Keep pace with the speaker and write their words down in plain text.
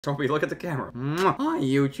Toby, look at the camera. Hi,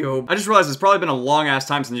 YouTube. I just realized it's probably been a long-ass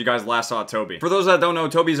time since you guys last saw Toby. For those that don't know,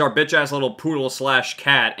 Toby's our bitch-ass little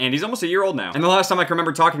poodle/cat, and he's almost a year old now. And the last time I can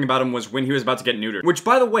remember talking about him was when he was about to get neutered. Which,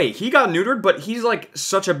 by the way, he got neutered, but he's like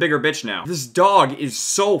such a bigger bitch now. This dog is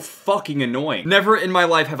so fucking annoying. Never in my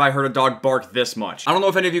life have I heard a dog bark this much. I don't know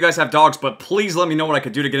if any of you guys have dogs, but please let me know what I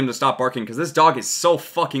could do to get him to stop barking, because this dog is so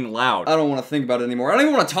fucking loud. I don't want to think about it anymore. I don't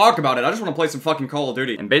even want to talk about it. I just want to play some fucking Call of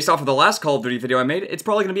Duty. And based off of the last Call of Duty video I made, it's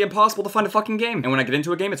probably gonna be impossible to find a fucking game. And when I get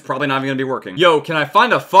into a game, it's probably not even gonna be working. Yo, can I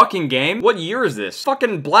find a fucking game? What year is this?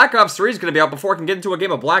 Fucking Black Ops 3 is gonna be out before I can get into a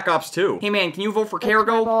game of Black Ops 2. Hey man, can you vote for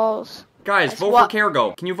Cargo? Guys, vote for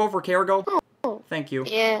Cargo. Can you vote for Cargo? Thank you.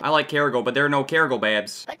 Yeah. I like Cargo, but there are no Cargo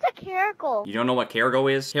babs. What's a Cargo? You don't know what Cargo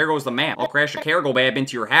is? Cargo is the map. I'll crash a Cargo bab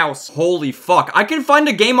into your house. Holy fuck. I can find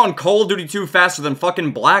a game on Call of Duty 2 faster than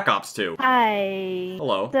fucking Black Ops 2. Hi.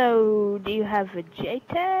 Hello. So, do you have a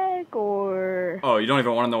JTAG or? Oh, you don't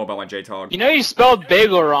even want to know about my JTAG. You know you spelled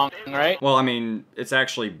bagel wrong, right? Well, I mean, it's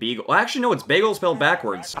actually Beagle. Well, actually, no, it's Bagel spelled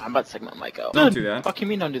backwards. I'm about to take my mic out. Don't do that. Fuck you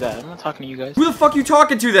mean don't do that? I'm not talking to you guys. Who the fuck you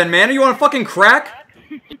talking to then, man? Are you on fucking crack?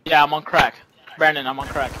 Yeah, I'm on crack. Brandon, I'm on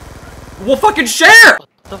crack. Well, fucking share!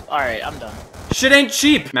 Alright, I'm done. Shit ain't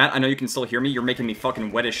cheap. Matt, I know you can still hear me. You're making me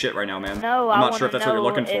fucking wet as shit right now, man. No, I'm I not sure if that's what you're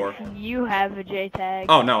looking for. If you have a JTAG.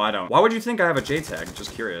 Oh, no, I don't. Why would you think I have a JTAG?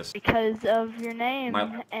 Just curious. Because of your name,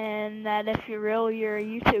 and that if you're real, you're a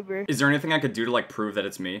YouTuber. Is there anything I could do to, like, prove that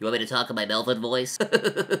it's me? You want me to talk in my Melvin voice?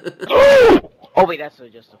 Oh wait, that's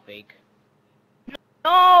just a fake.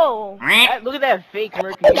 No! Look at that fake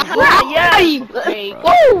Mercury. Yes! Fake.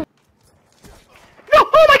 Woo! No!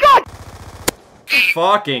 Oh my god!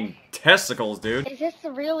 Fucking testicles, dude. Is this the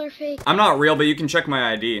real or fake? I'm not real, but you can check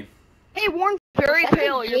my ID. Hey, Warren's very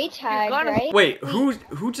pale. JTAG, right? Wait,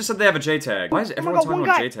 who just said they have a JTAG? Why is everyone talking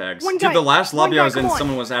about JTAgs? One Dude, guy, the last lobby I was in, come on.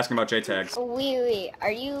 someone was asking about JTAgs. Oh, wait,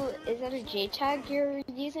 is that a JTAG you're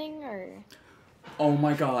using, or? Oh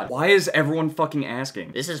my god. Why is everyone fucking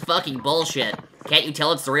asking? This is fucking bullshit. Can't you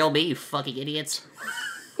tell it's the real me, you fucking idiots?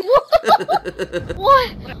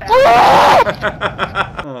 What?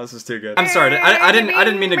 Oh, this is too good. I'm sorry. I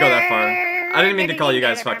didn't mean to go that far. I didn't mean to call you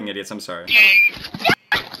guys fucking idiots. I'm sorry.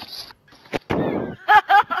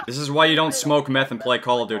 This is why you don't smoke meth and play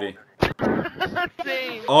Call of Duty.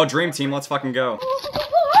 Oh, Dream Team, let's fucking go.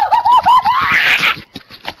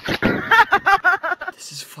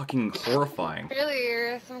 This is fucking horrifying. Really,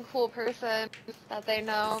 you're some cool person that they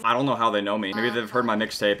know. I don't know how they know me. Maybe they've heard my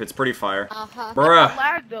mixtape. It's pretty fire. Uh-huh. Bruh.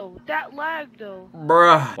 That lag though.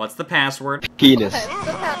 Bruh. What's the password? Penis. What's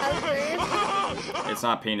the password? It's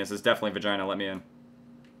not penis. It's definitely vagina. Let me in.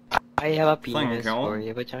 I have a Playing penis count? for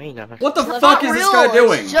your vagina. What the fuck is this guy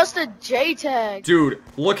doing? It's just a JTAG. Dude,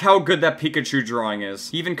 look how good that Pikachu drawing is.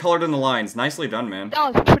 He even colored in the lines. Nicely done, man.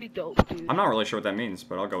 That was pretty dope, dude. I'm not really sure what that means,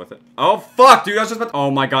 but I'll go with it. Oh, fuck, dude. I was just about to... Oh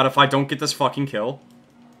my god, if I don't get this fucking kill.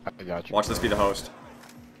 I got you. Watch this be the host.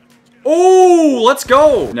 Oh, let's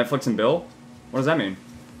go. Netflix and Bill? What does that mean?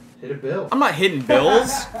 Hit a bill. I'm not hitting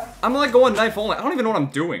bills. I'm like going knife only. I don't even know what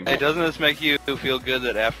I'm doing. Hey, doesn't this make you feel good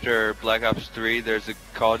that after Black Ops 3, there's a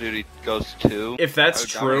Call of Duty Ghost 2? If that's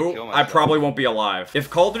true, I probably won't be alive.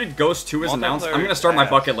 If Call of Duty Ghost 2 is announced, I'm gonna start my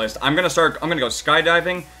bucket list. I'm gonna go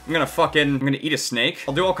skydiving. I'm gonna eat a snake.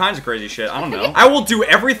 I'll do all kinds of crazy shit. I don't know. I will do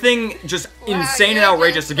everything just insane and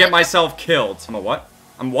outrageous to get myself killed. I'm a what?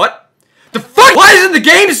 I'm what? The fuck? Why isn't the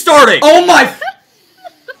game starting? Oh my...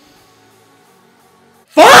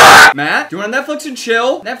 Fuck! Matt, do you want to Netflix and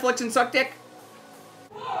chill? Netflix and suck dick?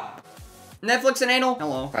 Netflix and anal?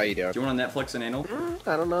 Hello. How you doing? Do you want to Netflix and anal?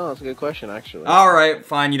 I don't know. That's a good question, actually. Alright,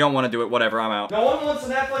 fine. You don't want to do it. Whatever, I'm out. No one wants to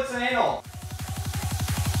Netflix and anal.